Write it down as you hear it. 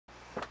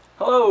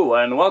Hello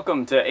and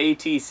welcome to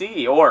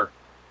ATC, or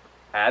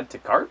Add to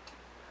Cart.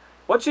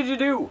 What should you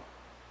do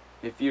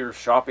if you're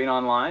shopping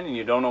online and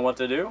you don't know what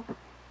to do?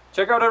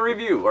 Check out a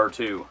review or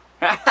two.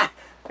 That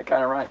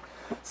kind of right.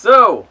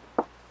 So,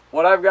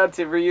 what I've got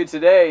for you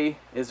today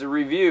is a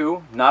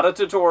review, not a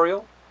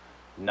tutorial,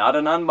 not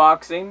an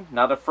unboxing,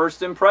 not a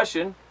first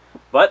impression,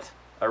 but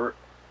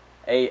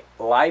a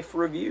life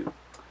review.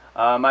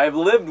 I've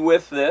lived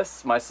with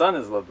this. My son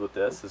has lived with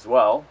this as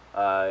well.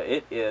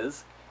 It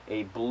is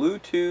a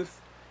Bluetooth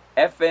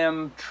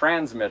FM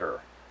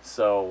transmitter.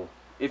 So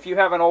if you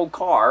have an old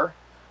car,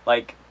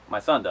 like my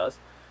son does,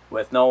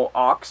 with no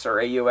aux or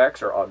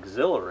AUX or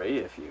auxiliary,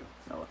 if you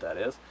know what that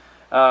is,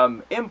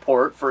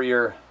 import for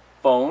your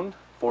phone,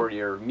 for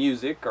your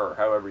music, or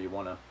however you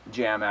want to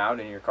jam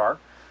out in your car,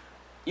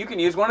 you can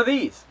use one of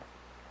these.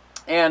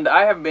 And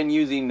I have been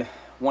using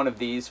one of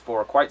these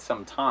for quite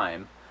some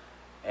time.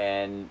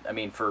 And I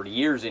mean, for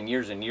years and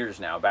years and years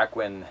now, back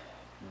when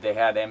they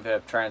had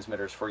FM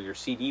transmitters for your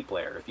CD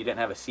player. If you didn't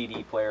have a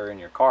CD player in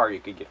your car,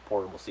 you could get a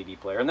portable CD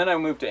player. And then I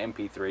moved to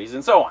MP3s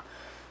and so on.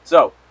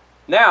 So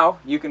now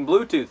you can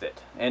Bluetooth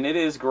it, and it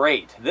is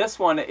great. This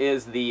one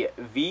is the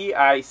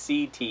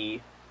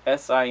VicTsing,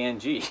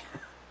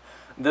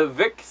 the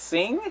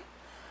VicTsing.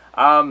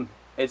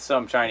 It's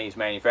some Chinese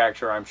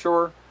manufacturer, I'm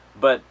sure,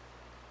 but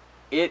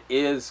it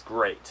is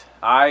great.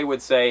 I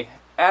would say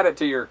add it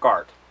to your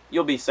cart.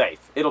 You'll be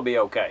safe. It'll be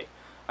okay.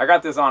 I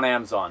got this on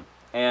Amazon,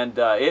 and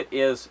it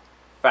is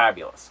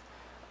fabulous.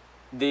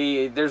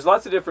 There's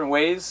lots of different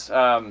ways.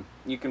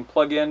 You can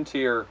plug into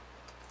your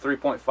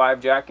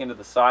 3.5 jack into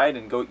the side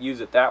and go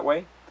use it that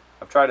way.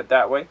 I've tried it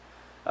that way.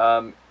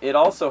 It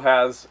also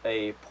has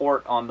a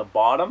port on the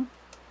bottom,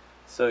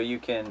 so you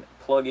can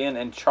plug in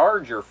and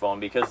charge your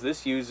phone, because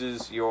this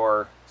uses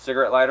your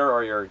cigarette lighter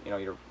or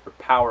your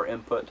power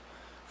input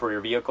for your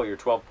vehicle, your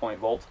 12-point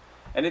volts.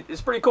 And it's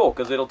pretty cool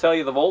because it'll tell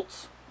you the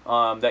volts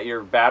that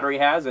your battery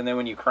has, and then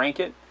when you crank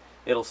it,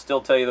 it'll still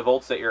tell you the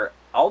volts that your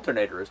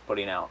alternator is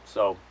putting out.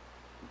 So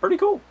pretty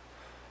cool.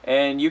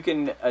 And you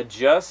can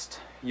adjust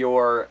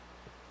your,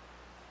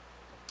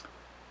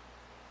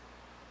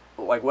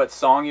 like, what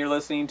song you're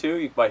listening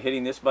to by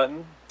hitting this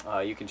button.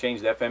 You can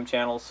change the FM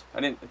channels.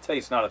 I didn't tell you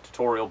it's not a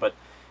tutorial, but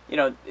you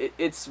know,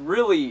 it's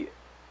really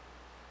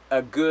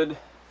a good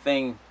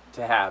thing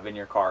to have in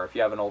your car if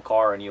you have an old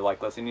car and you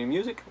like listening to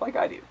music like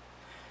I do.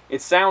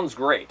 It sounds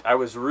great. I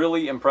was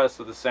really impressed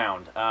with the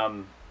sound.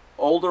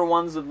 Older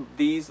ones of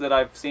these that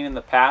I've seen in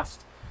the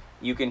past,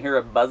 you can hear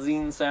a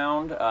buzzing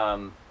sound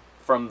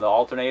from the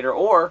alternator,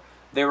 or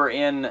they were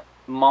in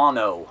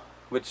mono,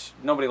 which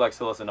nobody likes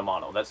to listen to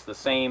mono. That's the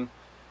same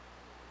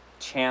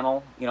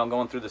channel,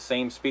 going through the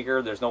same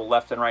speaker. There's no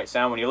left and right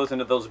sound. When you listen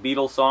to those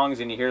Beatles songs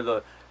and you hear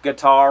the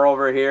guitar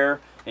over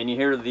here and you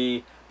hear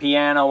the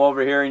piano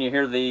over here and you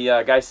hear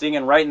the guy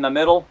singing right in the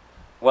middle,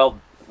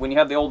 well, when you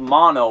had the old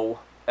mono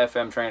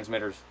FM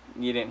transmitters,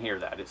 you didn't hear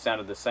that. It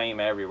sounded the same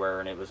everywhere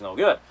and it was no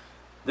good.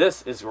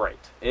 This is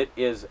great. It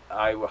is,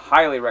 I would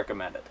highly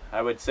recommend it.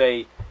 I would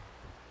say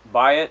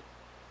buy it,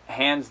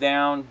 hands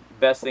down,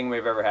 best thing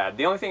we've ever had.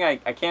 The only thing I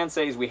can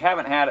say is we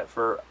haven't had it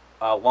for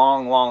a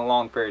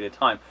long period of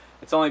time.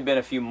 It's only been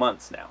a few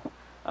months now.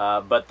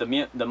 But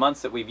the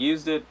months that we've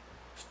used it,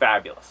 it's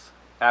fabulous.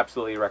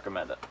 Absolutely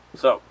recommend it.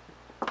 So,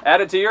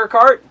 add it to your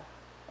cart?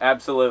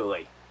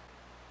 Absolutely.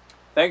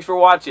 Thanks for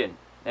watching.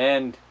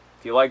 And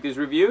if you like these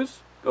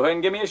reviews, go ahead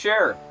and give me a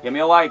share. Give me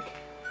a like.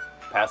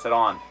 Pass it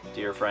on to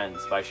your friends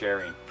by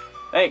sharing.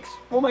 Thanks.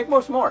 We'll make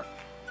most more.